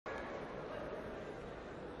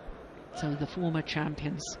So the former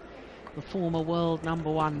champions, the former world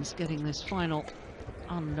 #1s, getting this final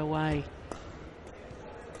underway.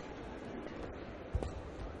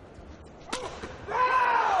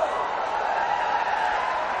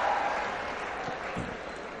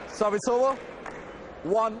 Service over.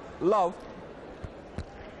 1-love.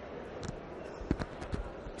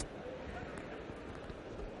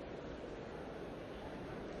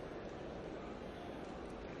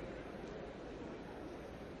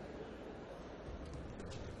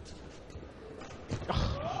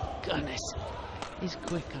 Oh, goodness. He's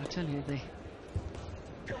quick, I tell you, the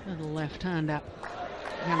little left-hander,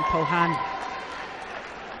 Yang Po-han.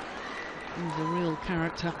 He's a real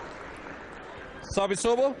character. Service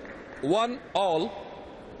over. 1-all.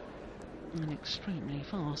 And extremely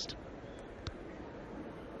fast.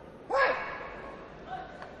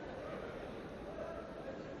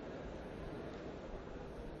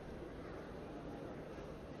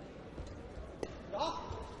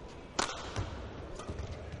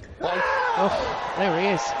 Oh, there he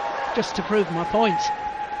is, just to prove my point.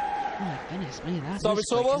 Oh, goodness me, that Service is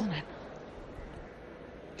quick, over. isn't it?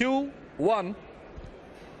 2-1.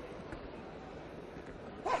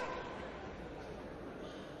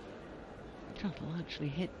 Shuttle actually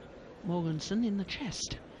hit Morganson in the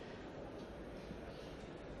chest.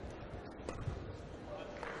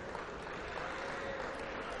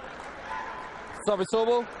 Service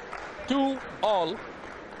over. 2-all.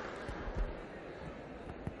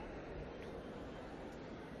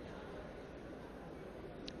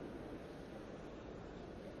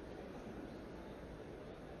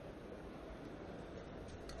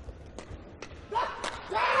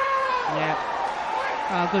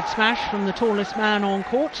 Good smash from the tallest man on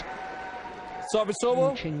court. Service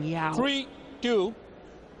over. 3-2. 3-2.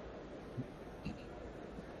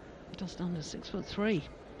 Just under 6'3".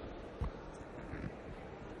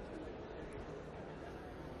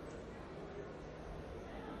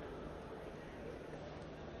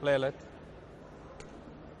 Play let.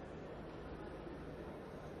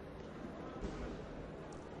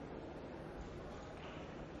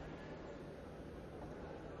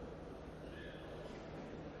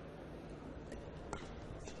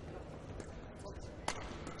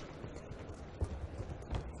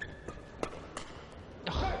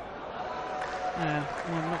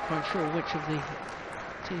 I'm not quite sure which of the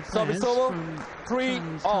two Service players over. from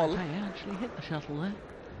 3-all. Taipei actually hit the shuttle there.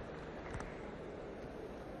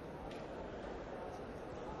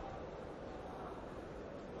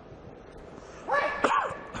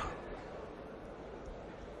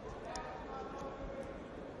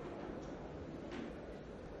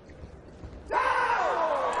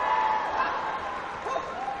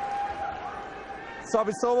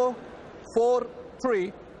 Service over.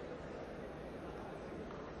 4-3.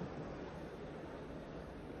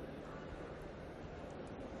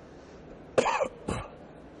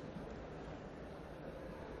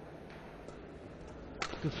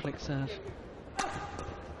 Good flick serve.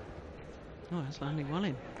 Oh, it's landing well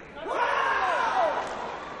in.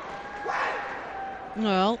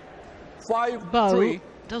 Well, 5-3.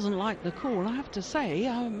 doesn't like the call. I have to say,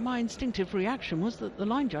 my instinctive reaction was that the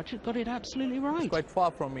line judge had got it absolutely right. It's quite far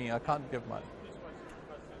from me. I can't give much.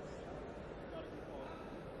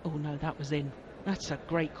 Oh no, that was in. That's a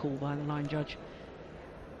great call by the line judge.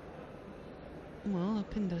 Well,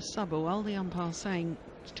 Pinder Sabawal, the umpire, saying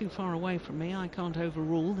it's too far away from me, I can't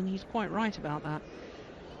overrule, and he's quite right about that.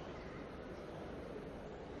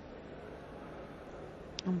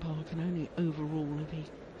 Umpire can only overrule if he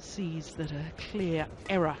sees that a clear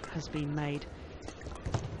error has been made.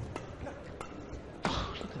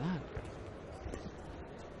 Oh, look at that.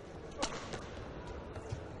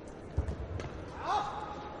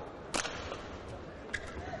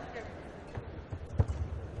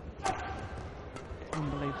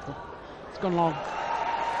 Unbelievable. It's gone long.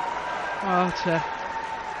 What an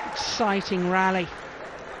exciting rally.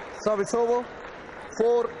 Service over.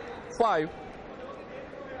 4-5.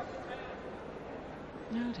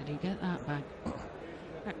 How did he get that back?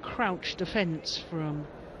 That crouch defence from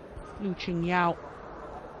Lu Qingyao.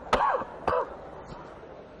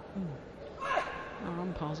 Our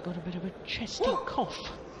umpire's got a bit of a chesty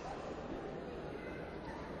cough.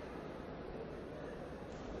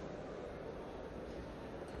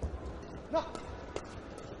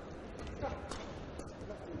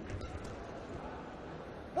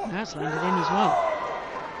 That's landed in as well.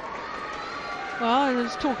 Well, I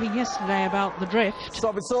was talking yesterday about the drift.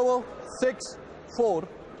 Service over. 6-4.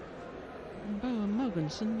 Bowen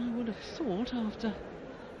Mogensen, I would have thought, after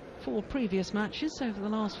 4 previous matches over the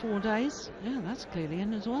last 4 days. Yeah, that's clearly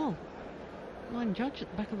in as well. Line judge at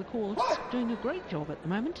the back of the court is doing a great job at the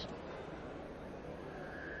moment.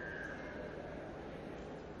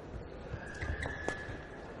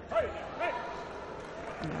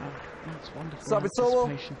 wonderful Service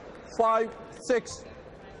over. anticipation. 5-6.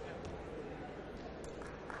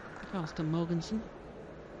 Carsten Mogensen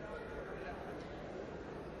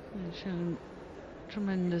has shown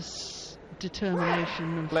tremendous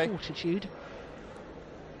determination and fortitude,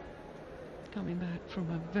 coming back from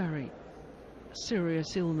a very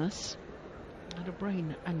serious illness. Had a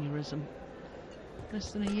brain aneurysm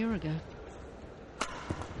less than a year ago.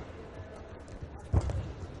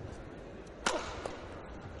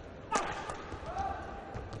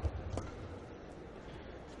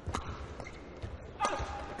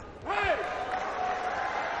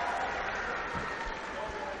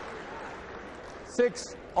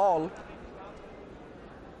 Six all.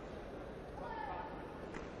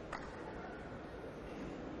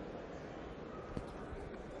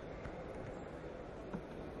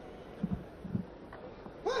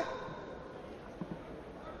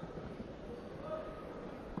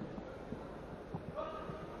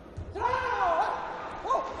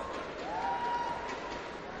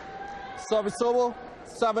 Service over.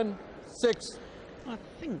 7-6. I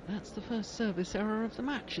think that's the first service error of the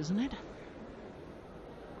match, isn't it?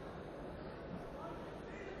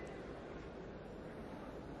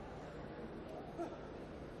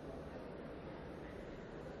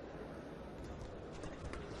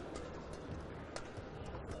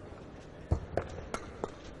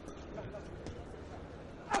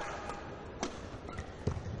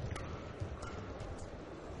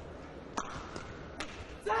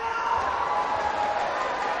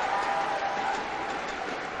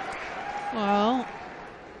 Well,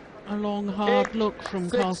 a long, hard look from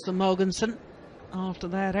Carsten Mogensen after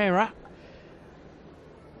that error.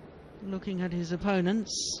 Looking at his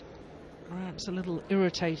opponents, perhaps a little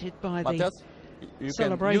irritated by the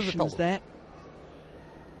celebrations there.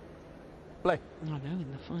 Play. I know,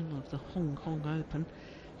 in the final of the Hong Kong Open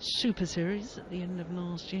Super Series at the end of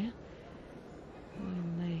last year,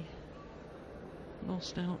 when they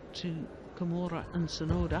lost out to Kimura and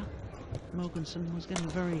Sonoda, Mogensen was getting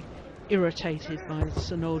very irritated by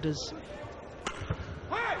Sonoda's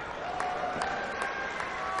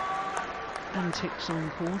antics on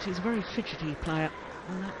court. He's a very fidgety player,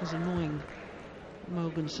 and that was annoying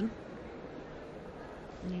Mogensen.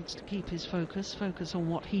 He needs to keep his focus on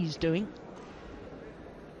what he's doing.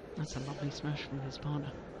 That's a lovely smash from his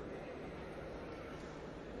partner.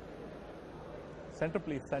 Center,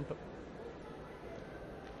 please, center.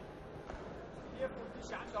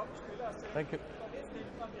 Thank you.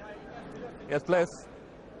 Yes, please.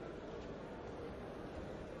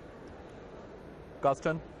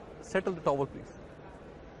 Carsten, settle the towel, please.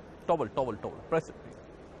 Towel. Press it, please.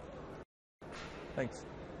 Thanks.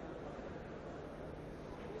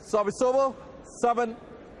 Service over. 7-8.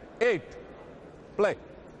 Play.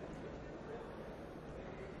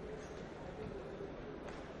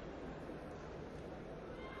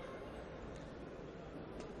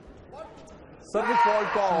 Service fault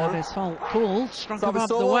called. Service fault called. Struck above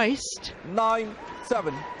the waist.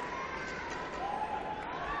 9-7.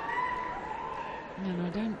 And I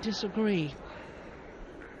don't disagree.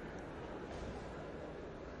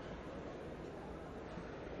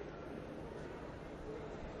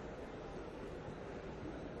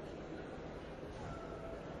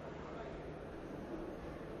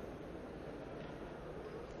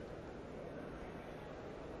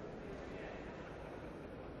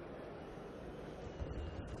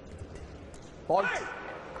 Fault.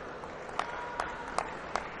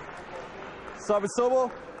 Service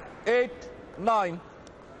over. 8-9.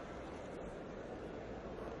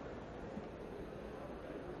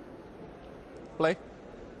 Play.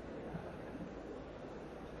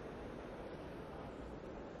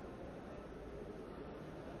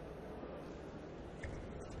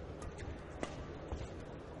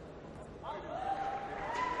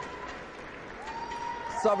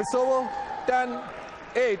 Service over.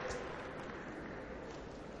 10-8.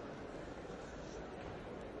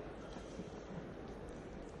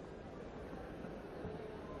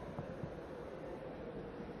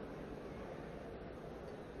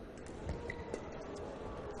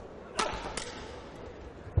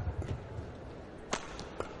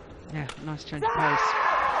 Yeah, nice change of pace.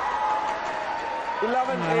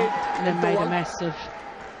 11-8. And then made a mess of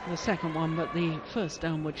the second one, but the first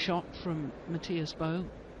downward shot from Matthias Boe,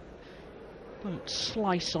 won't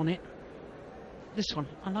slice on it. This one,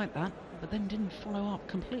 I like that, but then didn't follow up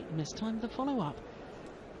completely, mistimed the follow-up.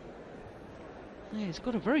 Yeah, he's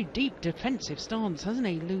got a very deep defensive stance, hasn't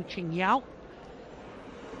he, Lu Qingyao?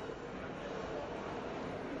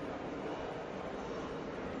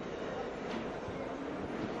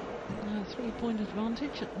 Three-point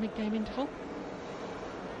advantage at the mid-game interval.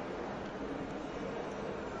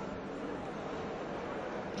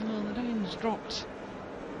 dropped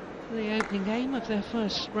the opening game of their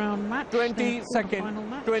first round match. 20 their second. quarter-final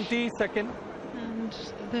match, 20 second. and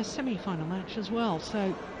their semi-final match as well.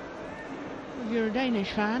 So, if you're a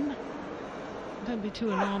Danish fan, don't be too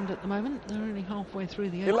alarmed at the moment. They're only halfway through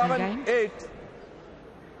the opening game. 11-8.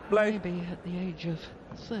 Play. Maybe at the age of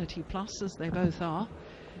 30 plus, as they both are,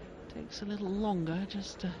 takes a little longer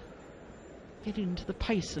just to get into the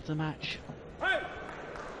pace of the match.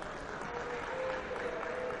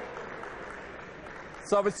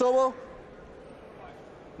 Service over.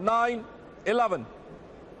 9-11.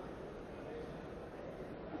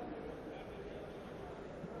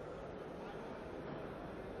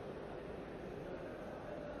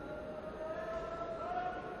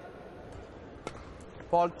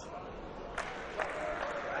 Fault.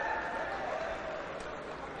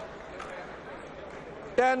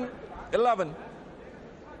 Ten, 11.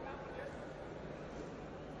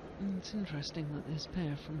 It's interesting that this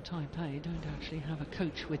pair from Taipei don't actually have a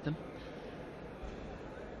coach with them.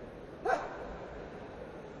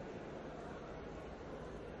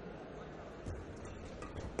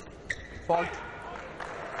 Fault.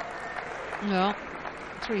 Well,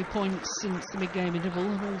 3 points since the mid-game interval,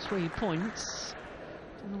 and all 3 points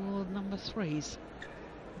in the world number threes.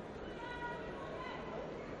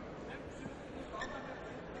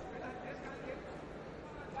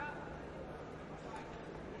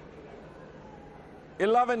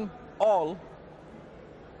 $11 all.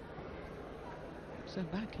 So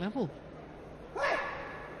back level.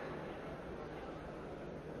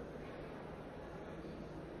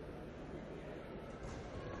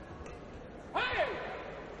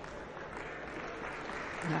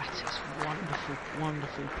 That is wonderful,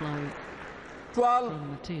 wonderful play 12, from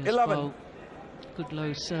Matthias 11. Boll. Good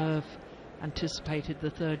low serve, anticipated the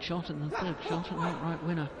third shot, and the third shot, an outright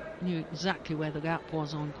winner. Knew exactly where the gap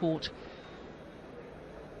was on court.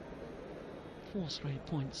 4 straight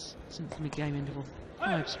points since the mid-game interval.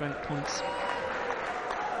 5 straight points.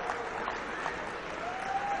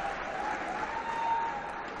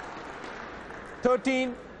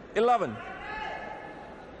 $13, 11.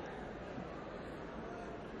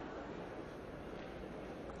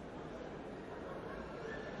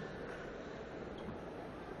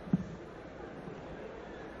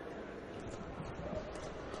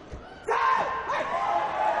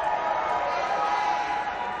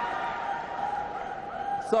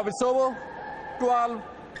 Service over. 12,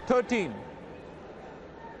 13.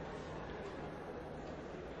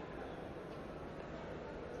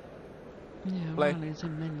 Yeah, Play. rallies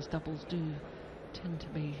in men's doubles do tend to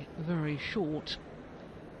be very short.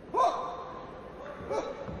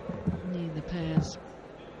 Neither pair's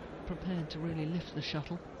prepared to really lift the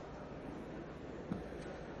shuttle.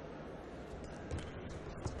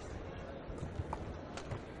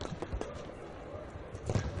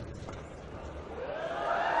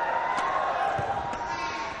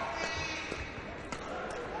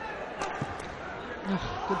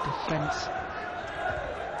 Oh, good defence.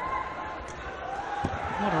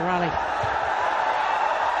 What a rally.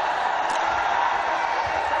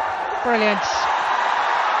 Brilliant.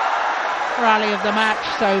 Rally of the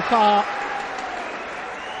match so far.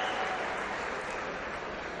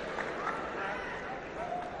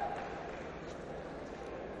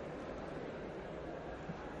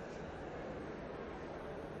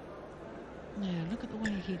 Yeah, look at the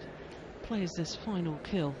way he plays this final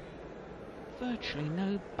kill. Virtually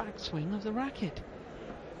no backswing of the racket.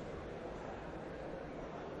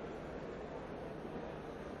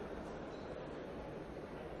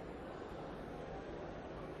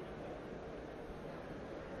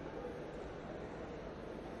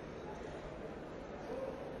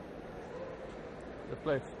 The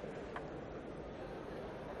place.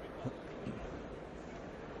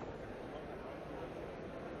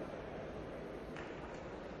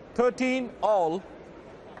 $13 all.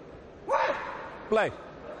 Play.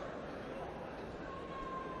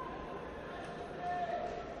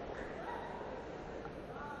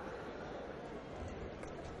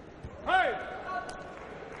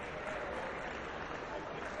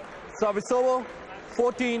 Service over.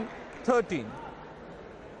 14, 13.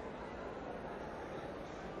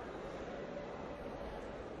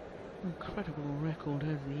 Incredible record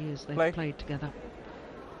over the years they've Play. played together.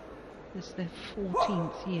 This is their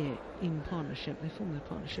 14th year in partnership. They formed their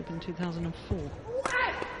partnership in 2004.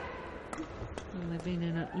 And they've been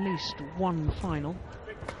in at least one final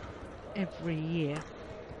every year.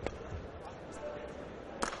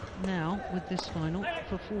 Now, with this final,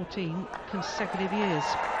 for 14 consecutive years.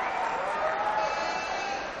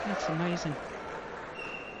 That's amazing.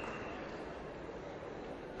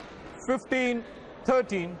 15,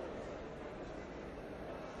 13.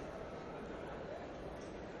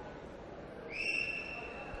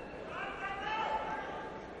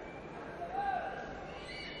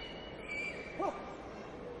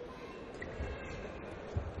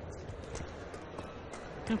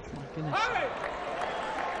 Oh my goodness.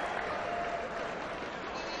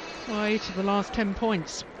 Well, 8 of the last 10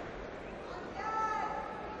 points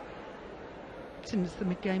since the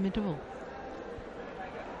mid-game interval.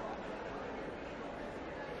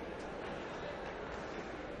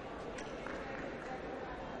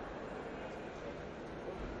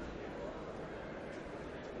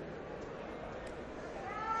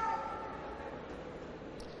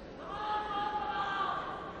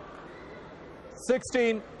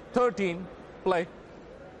 Sixteen, 13, play.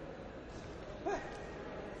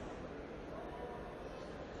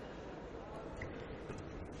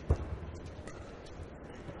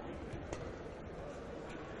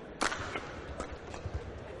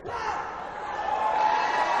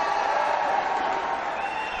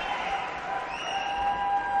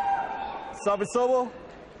 Service over,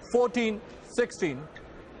 14, 16.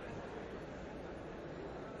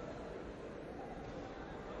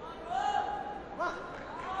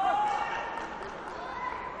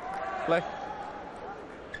 Play.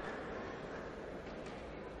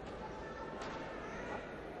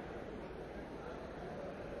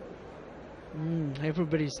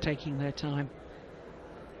 Everybody's taking their time.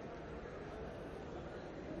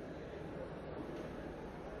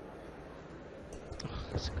 Oh,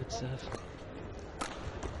 that's a good serve.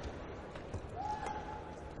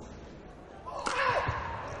 Oh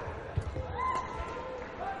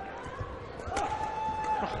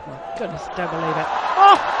my goodness, don't believe it.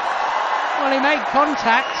 Oh! Well, he made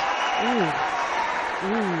contact. Ooh,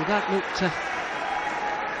 that looked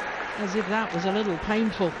as if that was a little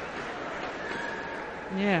painful.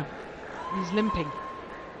 Yeah, he's limping.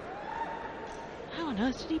 How on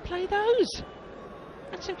earth did he play those?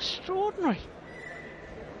 That's extraordinary.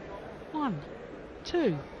 1,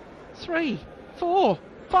 2, 3, 4,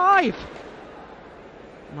 5.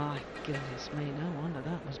 My goodness me, no wonder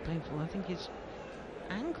that was painful. I think his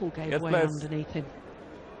ankle gave way underneath him.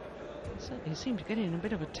 He certainly seemed to get in a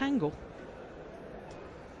bit of a tangle.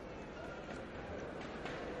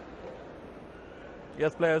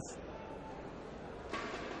 Yes, players.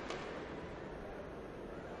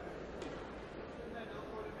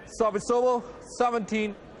 Service over,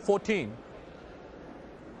 17, 14.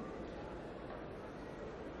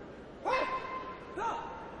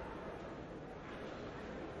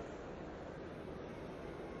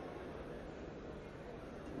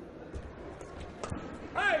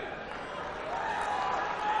 Hey!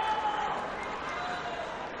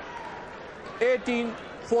 18,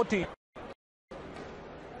 14.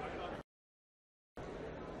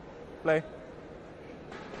 Play.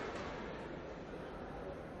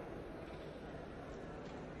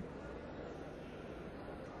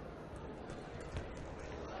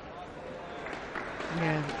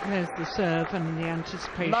 Yeah, there's the serve and the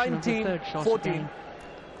anticipation 19, of the third shot 14. again.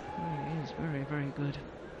 Oh, he is very, very good.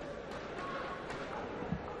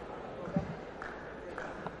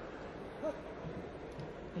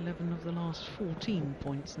 (11 of the last 14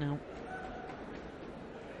 points now.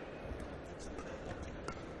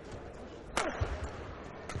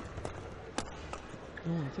 Oh,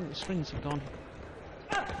 I think the strings have gone.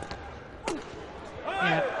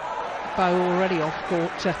 Yeah, Bo already off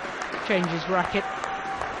court to change his racket.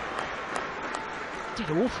 Did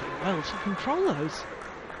awfully well to control those.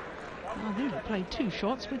 I nearly played 2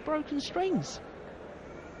 shots with broken strings.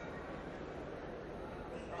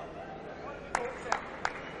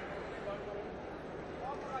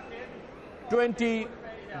 (20)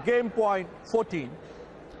 game point 14.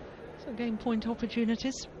 So game point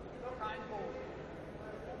opportunities.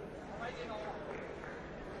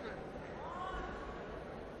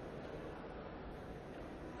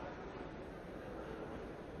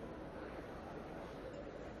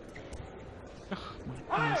 Oh my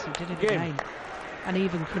goodness, he did it again. And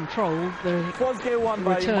even controlled the First game won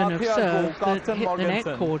by return of serve that Carlton hit the net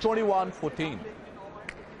Morganson, cord. 21-14.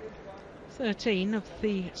 13 of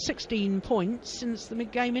the 16 points since the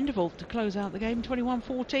mid-game interval to close out the game,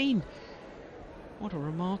 21-14. What a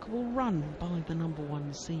remarkable run by the number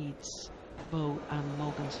 1 seeds, Bo and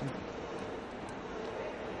Morganson.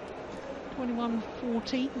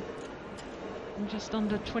 21-14 in just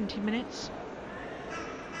under 20 minutes.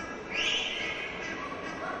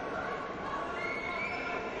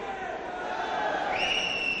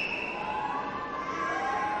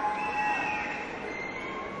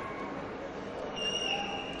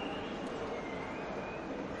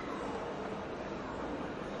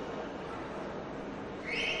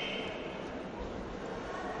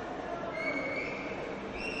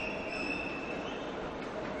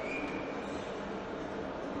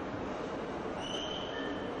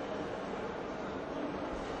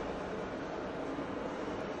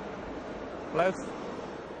 Plus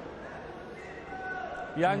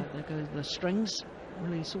Yang. There go the strings.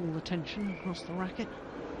 Release all the tension across the racket.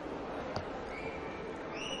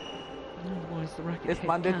 Otherwise the racket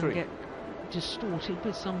head can get distorted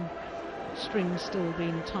with some strings still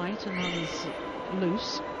being tight and others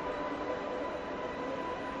loose.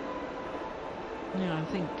 Yeah, I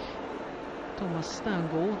think Thomas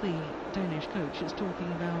Stangaard, the Danish coach, is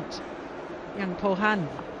talking about Yang Po-han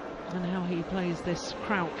and how he plays this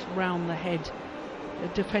crouch round the head, a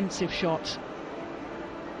defensive shot.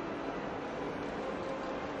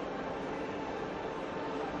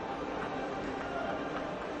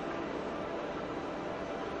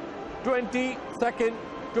 $20 seconds.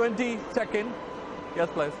 Yes,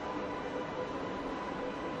 please.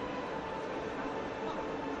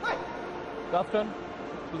 Captain,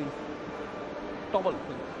 please. Towel,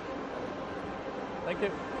 please. Thank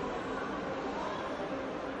you.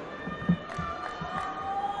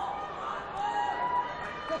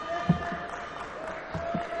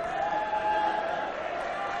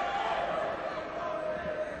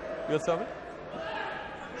 You're serving?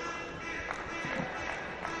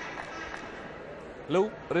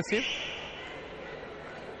 Low, receive.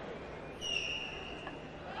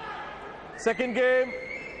 Second game.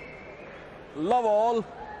 Love all.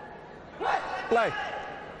 Play.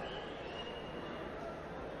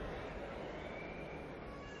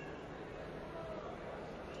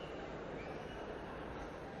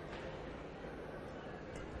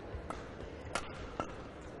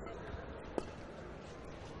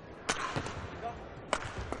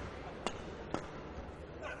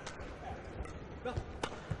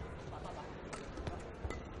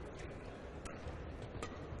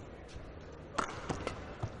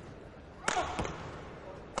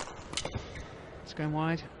 Going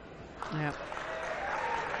wide. Yeah.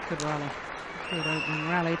 Good rally. Good opening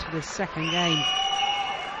rally to this second game.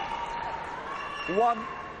 1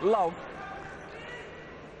 love.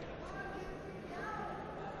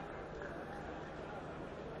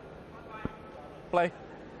 Play.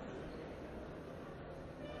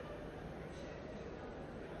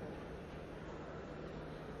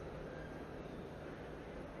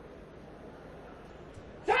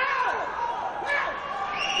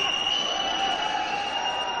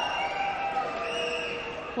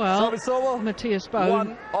 Well, Matthias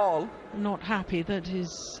Bone 1-all. not happy that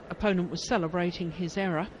his opponent was celebrating his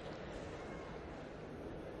error.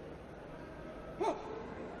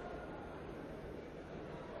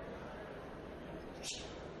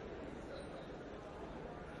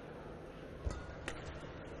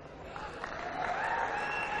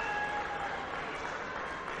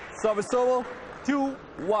 Service over.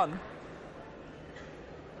 2-1.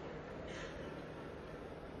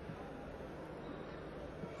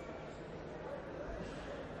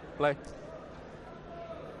 Play.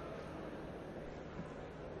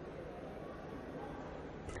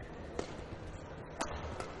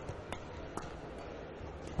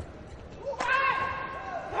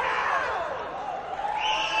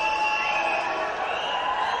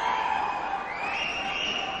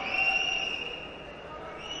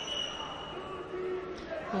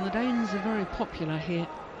 Well, the Danes are very popular here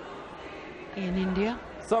in India.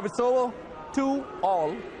 Service over.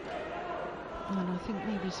 2-all. And I think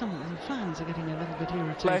maybe some of the fans are getting a little bit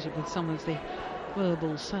irritated with some of the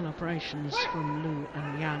verbal celebrations from Liu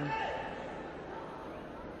and Yang.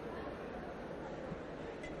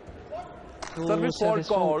 Service fault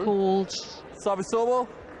called. Service over.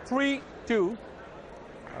 3-2.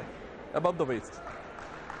 Above the waist.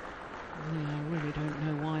 Yeah, I really don't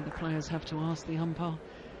know why the players have to ask the umpire.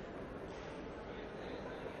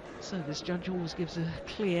 So this judge always gives a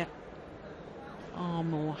clear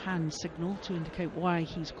arm or hand signal to indicate why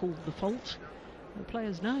he's called the fault. The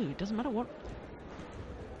players know, it doesn't matter what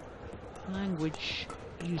language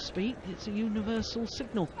you speak, it's a universal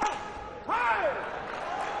signal.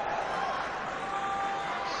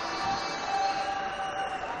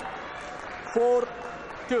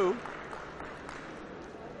 4-2.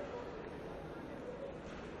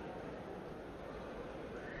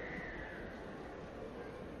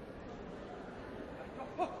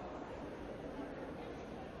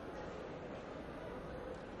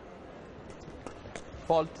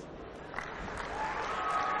 Fault.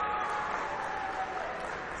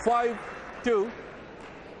 5-2.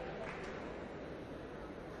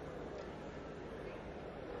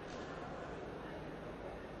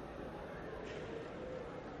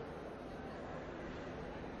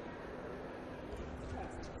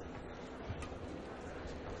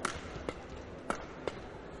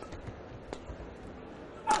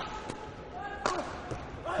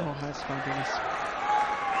 Oh, that's fabulous.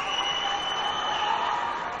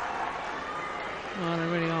 Well, they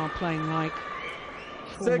really are playing like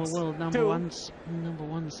former 6, world 2. number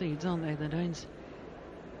one seeds, aren't they, the Danes?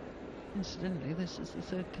 Incidentally, this is the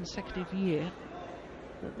third consecutive year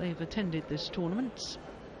that they've attended this tournament,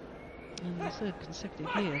 and the third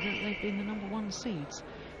consecutive year that they've been the number one seeds.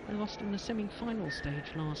 They lost in the semi-final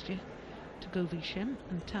stage last year to Go Vi Shem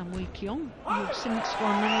and Tam Wee Kyung, who have since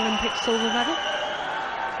won an Olympic silver medal.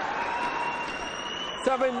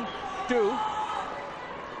 7-2.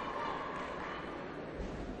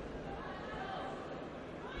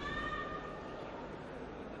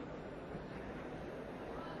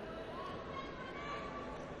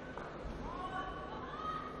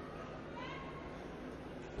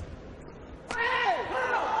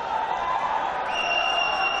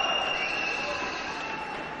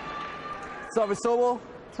 Service over,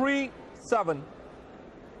 3-7.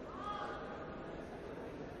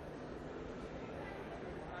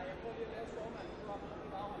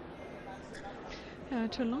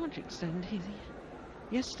 To a large extent,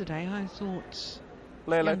 yesterday I thought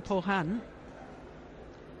Play Jan let. Pohan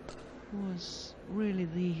was really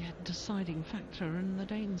the deciding factor, and the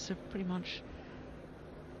Danes have pretty much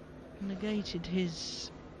negated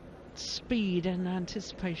his speed and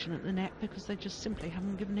anticipation at the net because they just simply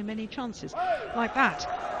haven't given him any chances. Like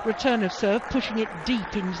that, return of serve, pushing it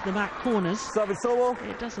deep into the back corners. Service over.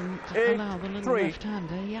 It doesn't 8-3. allow the little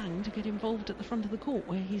left-hander Yang to get involved at the front of the court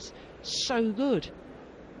where he's so good.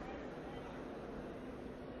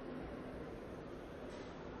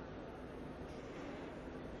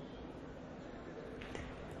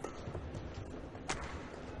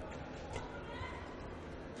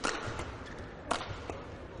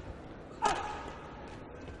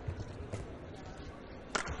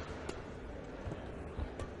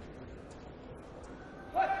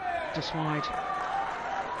 Just wide.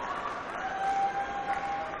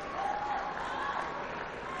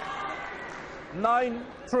 Nine,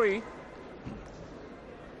 3.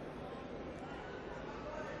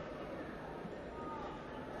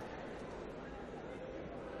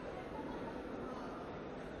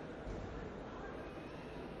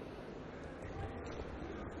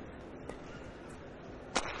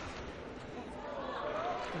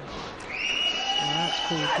 That's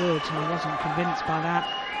called good. I wasn't convinced by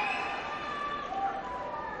that.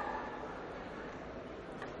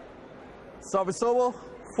 Service over,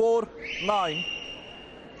 4-9.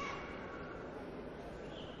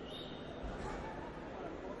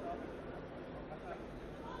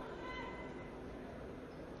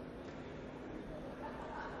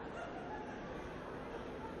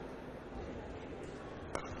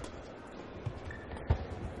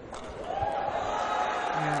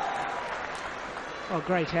 Well,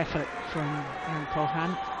 great effort from Jan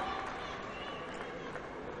Pohan.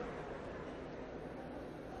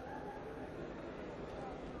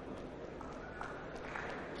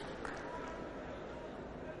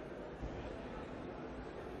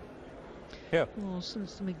 Here. Well,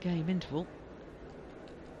 since the mid-game interval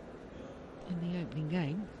in the opening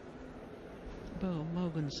game, Bo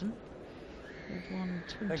Mogensen have won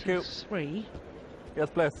 23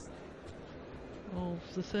 Yes, please. of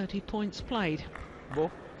the 30 points played.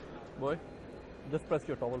 Bo, boy, just press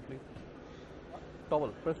your towel, please. Towel,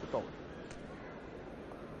 press the towel.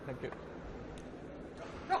 Thank you.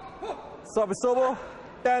 Service over,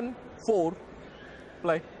 10-4.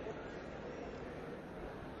 Play.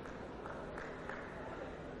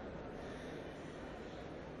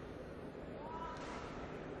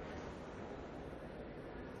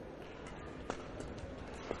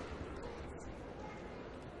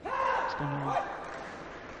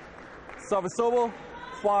 Service over,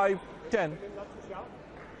 5-10.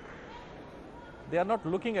 They are not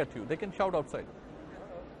looking at you. They can shout outside.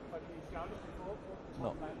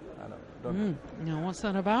 No, I know. Don't. Now, what's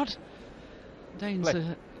that about? Danes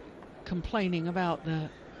are complaining about the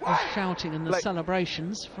shouting and the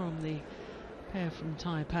celebrations from the pair from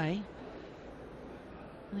Taipei.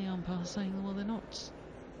 And the umpire saying, well, they're not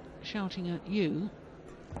shouting at you,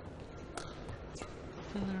 so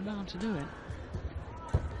they're allowed to do it.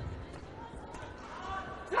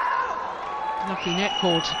 Lucky net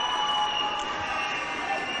cord.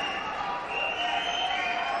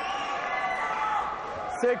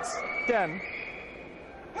 6-10.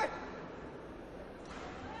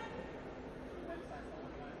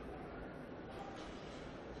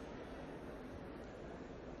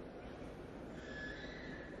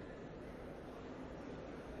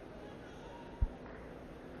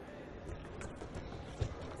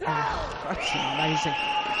 That's amazing.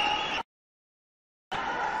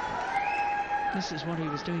 This is what he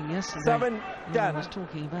was doing yesterday. 7-10. I was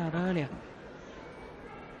talking about earlier.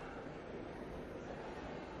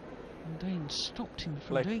 And Dane stopped him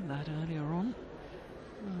from doing that earlier on.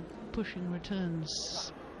 Pushing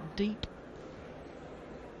returns deep.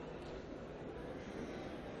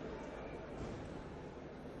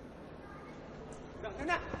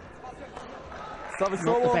 Service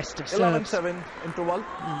Not over. the best of serves. 11-7 interval.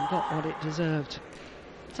 And got what it deserved.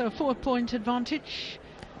 So a 4-point advantage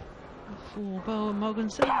for Bow and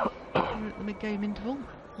Mogensen. We're at the mid-game interval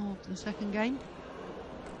of the second game.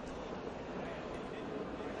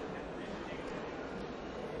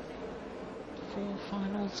 Four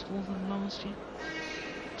finals for them last year.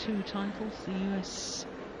 2 titles, the US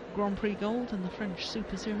Grand Prix Gold and the French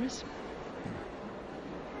Super Series.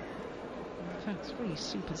 In fact, 3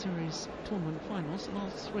 Super Series tournament finals, the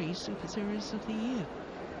last 3 Super Series of the year.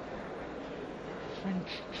 French,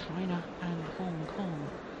 China and Hong Kong.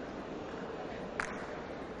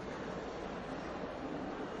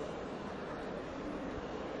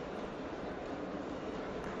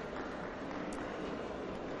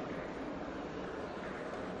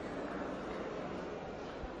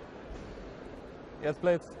 Yes,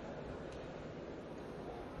 please.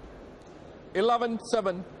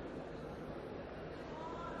 11-7.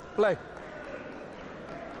 Play.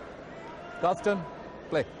 Gaston,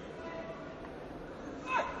 play.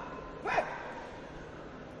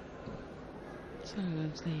 So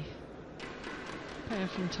as the pair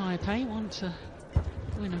from Taipei want to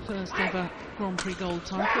win a first ever Grand Prix Gold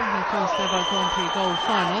title, their first ever Grand Prix Gold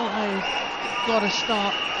final, they've got to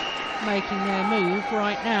start making their move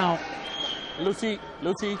right now. Lucy,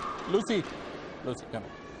 Lucy, Lucy. Lucy, come on.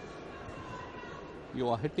 You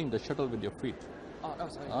are hitting the shuttle with your feet. Oh,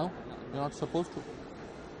 sorry. No? You're not supposed to.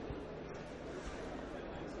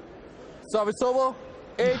 Service over.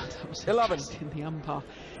 8-11. The umpire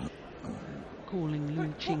calling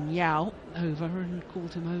Lu Ching Yao over and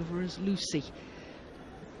called him over as Lucy,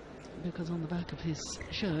 because on the back of his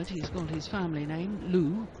shirt he's got his family name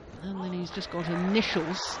Lu, and then he's just got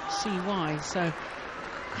initials CY. So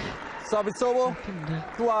Service over.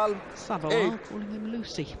 12-8. Savoy calling him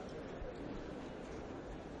Lucy.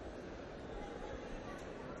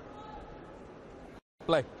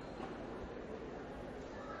 Play.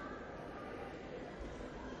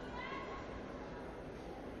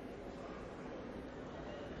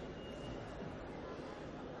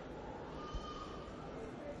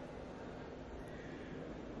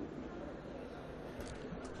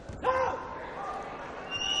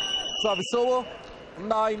 Service over.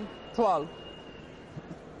 9-12.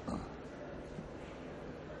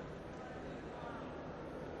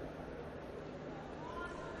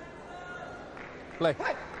 Play.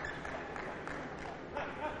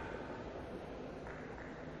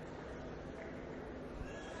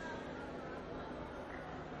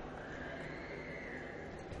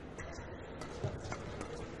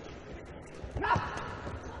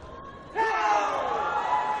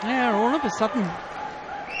 Yeah, all of a sudden,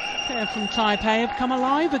 pair from Taipei have come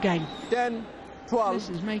alive again. 10-12. This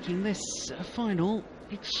is making this final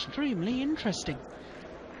extremely interesting.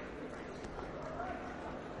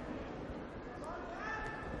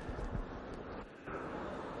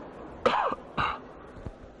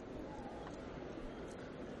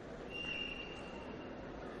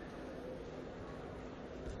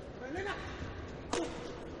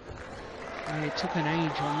 It took an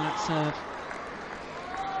age on that serve.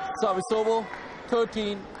 Service over.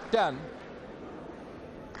 13-10.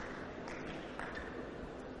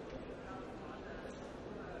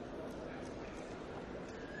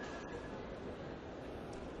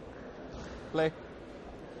 Play.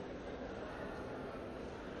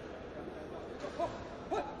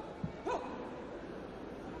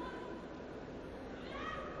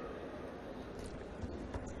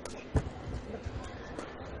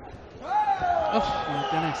 Oh my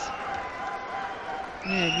goodness.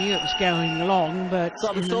 Yeah, knew it was going long, but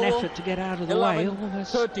Service in an over. effort to get out of the way,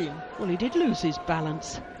 11-13. well, he did lose his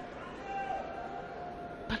balance.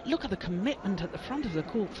 But look at the commitment at the front of the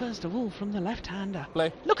court, first of all, from the left-hander.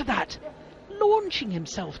 Play. Look at that, launching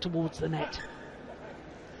himself towards the net.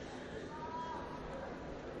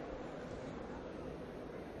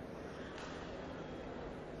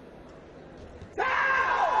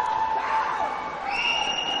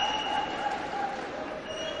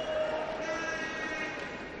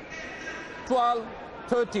 Twelve,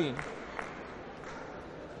 13.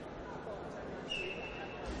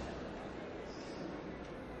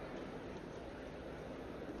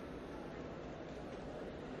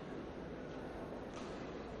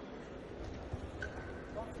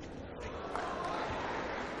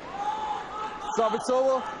 Service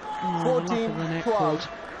over. Enough of the net 14-12. court.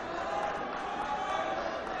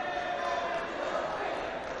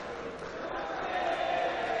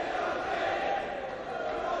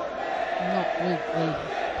 Not with the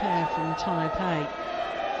pair from Taipei.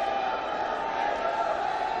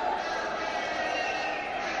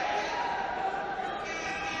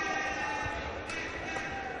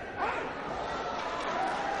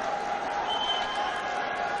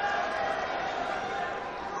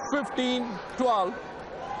 Fifteen, 12.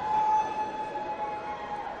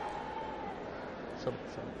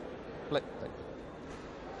 Play.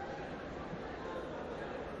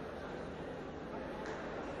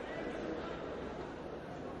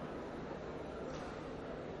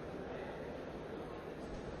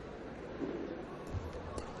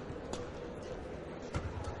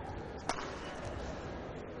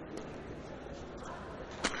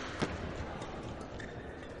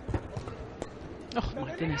 Oh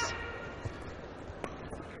my goodness.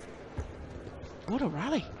 What a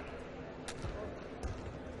rally.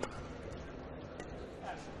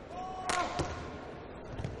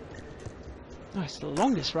 Oh, it's the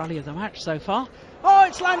longest rally of the match so far. Oh,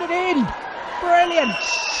 it's landed in! Brilliant!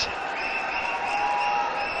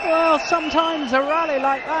 Well, sometimes a rally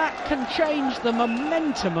like that can change the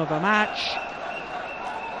momentum of a match.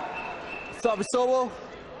 Service over.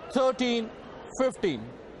 13, 15.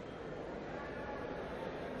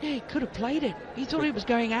 Yeah, he could have played it. He thought it was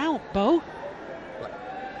going out, Bo.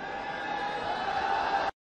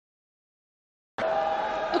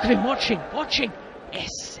 Look at him watching.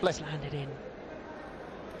 Yes, it's landed in.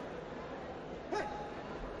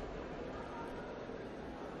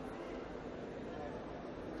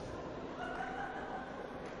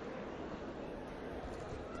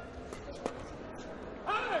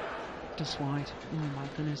 Just wide. Oh my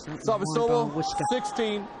goodness, that was Service wide bar over. whisker.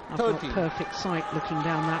 16, I've got 13. perfect sight looking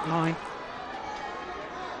down that line.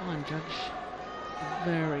 Line judge,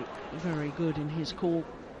 very, very good in his call.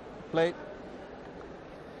 Play.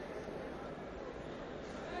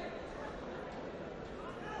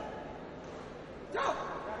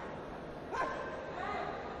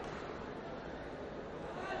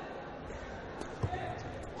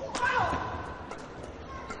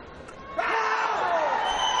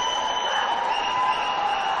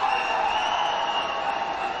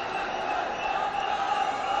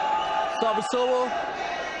 Service over.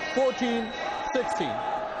 14, 16.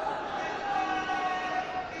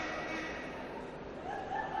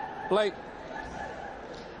 Play.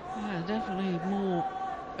 Yeah, definitely more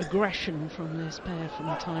aggression from this pair from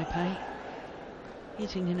Taipei.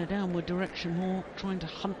 Hitting in a downward direction more, trying to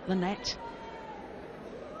hunt the net.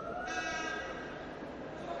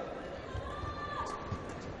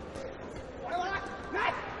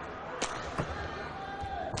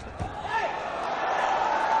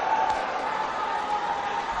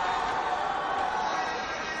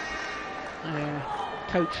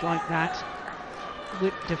 Coach like that,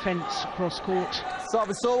 whip defence across court.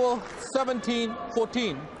 Service over. 17,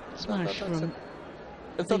 14. Smash from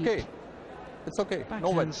It's deep. okay. It's okay. No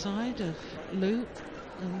Backhand win. side of Liu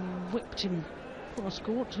and whipped him cross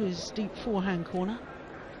court to his deep forehand corner.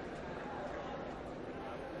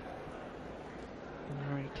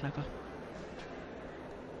 Very clever.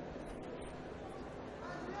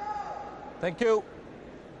 Thank you.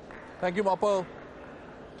 Thank you, Moppo.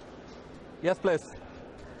 Yes, please.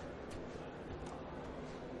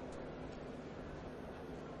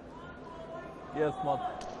 Yes, Mop.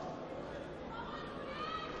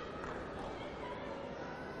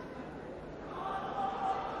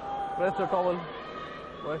 Press the towel.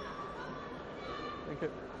 Right. Thank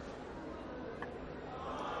you.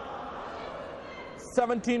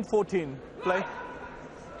 17, 14. Play.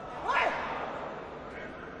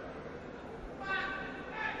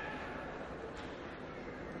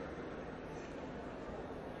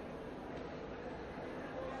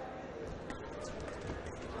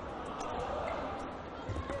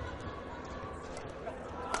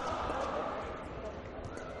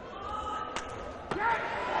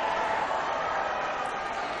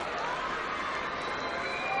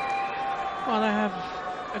 Well, they have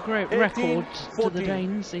a great 18, record to 14. the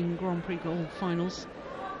Danes in Grand Prix Gold finals.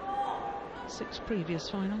 6 previous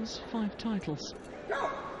finals, 5 titles.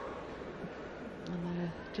 And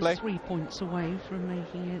they're just Play. 3 points away from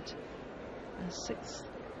making it a 6th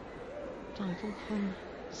title from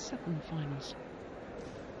 7 finals.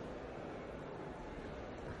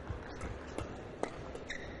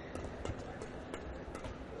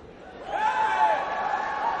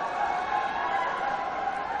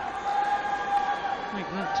 Make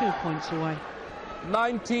that 2 points away.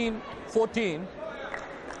 19, 14.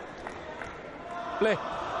 Play.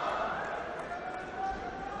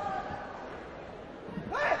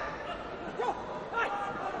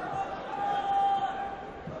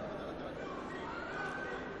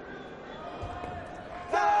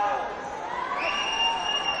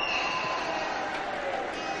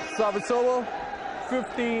 Service over,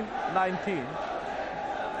 15-19.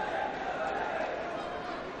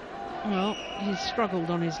 Well, he struggled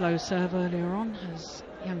on his low serve earlier on as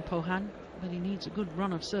Yang Po-han, but he needs a good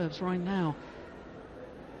run of serves right now.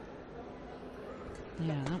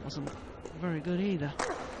 Yeah, that wasn't very good either.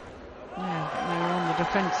 Yeah, they were on the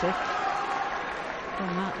defensive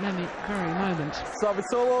from that very moment.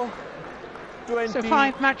 Service over, 20. So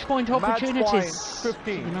 5 match point opportunities Match point,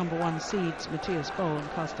 15. for the number 1 seeds, Matthias Bo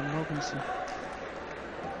and Carsten Mogensen.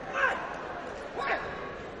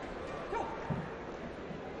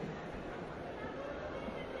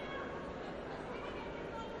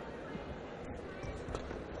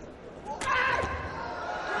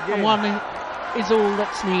 And 1 is all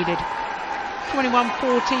that's needed.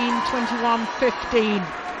 21-14, 21-15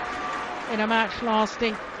 in a match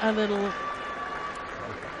lasting a little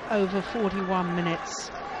over 41 minutes.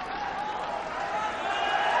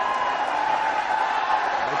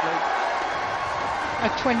 A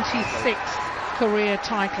 26th career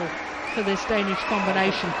title for this Danish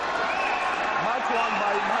combination.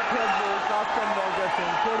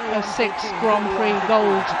 A 6th Grand Prix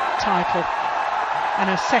gold title and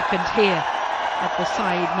a 2nd here at the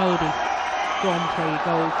Syed Modi Grand Prix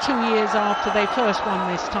gold, 2 years after they first won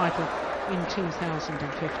this title in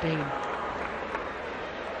 2015.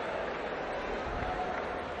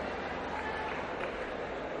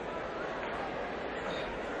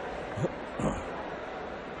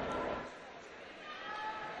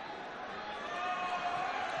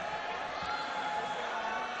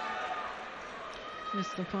 This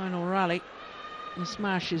is the final rally. The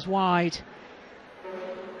smash is wide.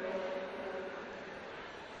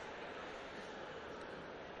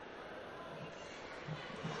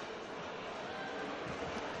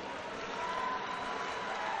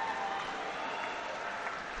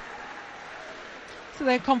 So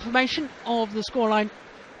their confirmation of the scoreline,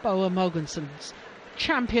 Bo and Mogensen's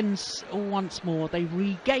champions once more. They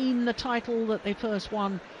regain the title that they first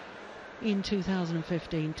won in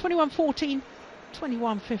 2015. 21-14,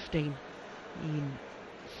 21-15 in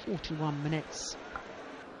 41 minutes.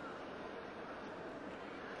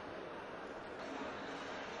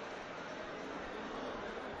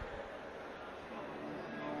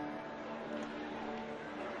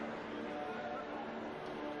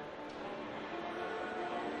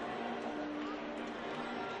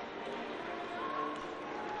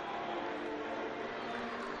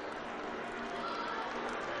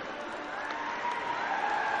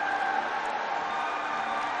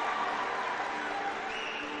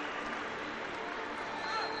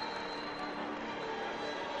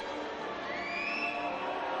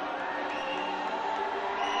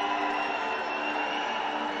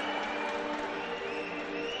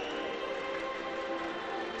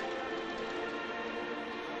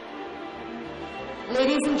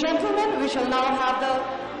 Ladies and gentlemen, we shall now have the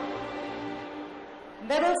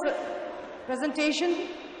medals presentation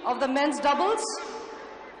of the men's doubles.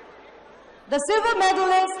 The silver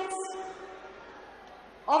medalists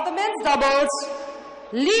of the men's doubles,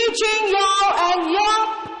 Lee Ching-yao and Yang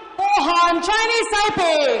Po-han, Chinese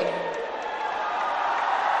Taipei.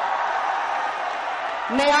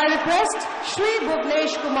 May I request Shri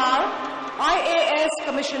Bhuvnesh Kumar, IAS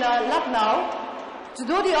Commissioner, Lucknow, to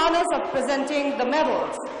do the honors of presenting the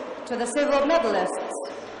medals to the silver medalists.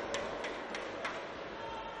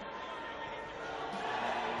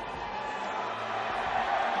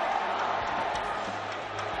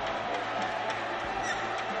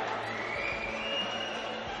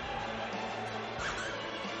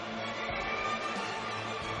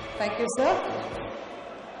 Thank you, sir.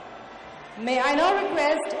 May I now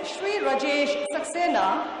request Shri Rajesh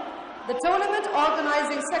Saxena, the tournament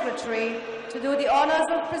organizing secretary, to do the honors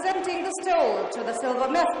of presenting the stole to the silver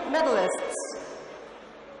medalists.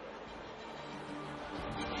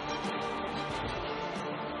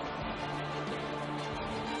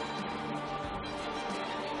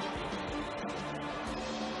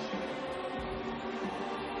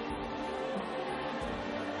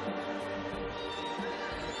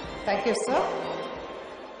 Thank you, sir.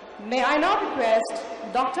 May I now request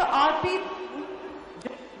Dr. R.P.,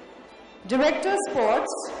 Director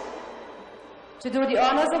Sports, to do the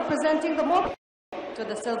honors of presenting the moped to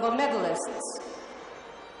the silver medalists.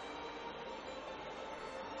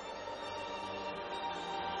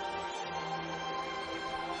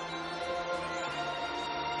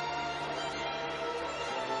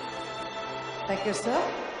 Thank you, sir.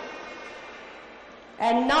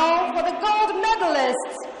 And now for the gold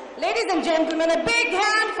medalists. Ladies and gentlemen, a big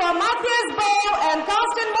hand for Matthias Bo and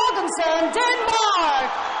Carsten Mogensen, Denmark.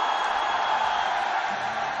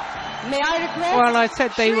 May I request Well, I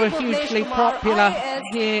said they were Shri hugely Bhuvnesh Kumar, popular IAS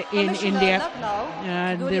here in Commissioner India, Lucknow,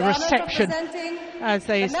 and to do the honours of reception presenting as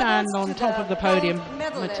they the stand medals on to top of the podium, gold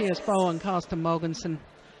medalists. Matthias Boe and Carsten Mogensen.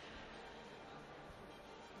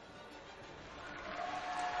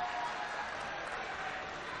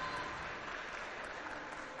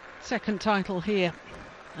 Second title here,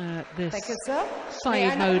 this Thank you, sir. Syed May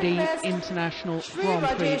I now Modi request International Shri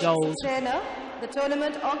Grand Prix Rajesh Gold. Saxena, the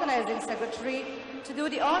tournament organising secretary, to do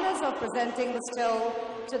the honours of presenting the stole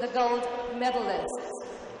to the gold medalists.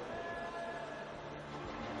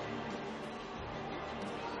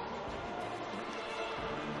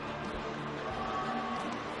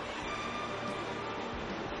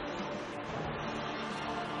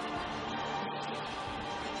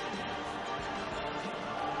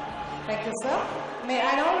 Thank you, sir. May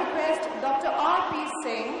I now request Dr. R.P.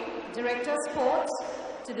 Singh, Director Sports,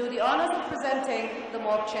 to do the honours of presenting the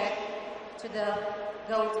mop check to the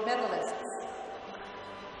gold medalists.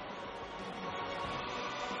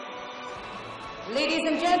 Ladies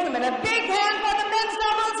and gentlemen, a big hand for the men's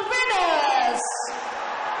doubles winners!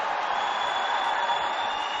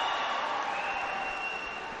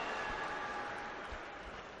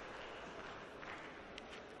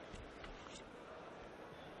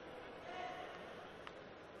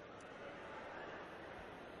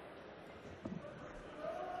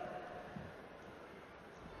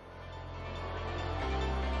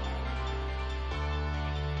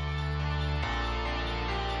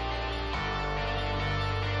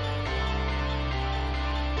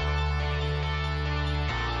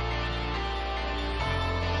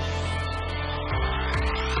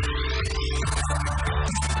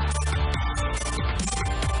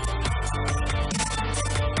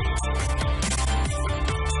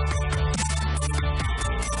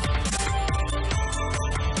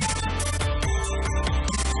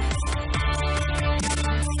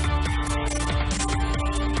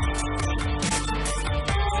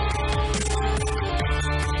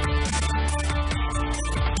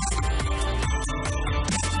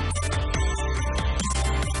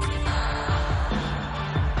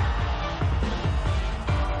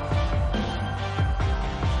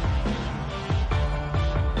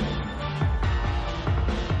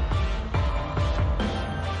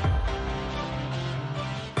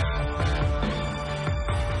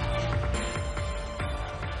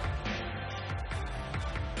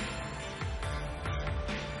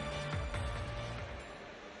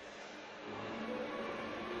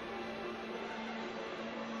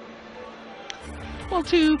 Well,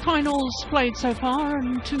 2 finals played so far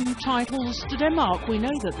and 2 titles to Denmark. We know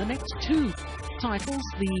that the next 2 titles,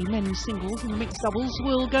 the men's singles and the mixed doubles,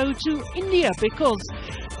 will go to India because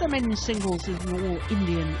the men's singles is an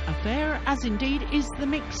all-Indian affair, as indeed is the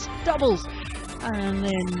mixed doubles. And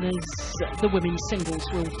then there's the women's singles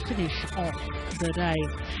will finish off the day.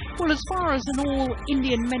 Well, as far as an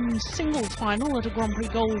all-Indian men's singles final at a Grand Prix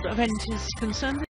Gold event is concerned,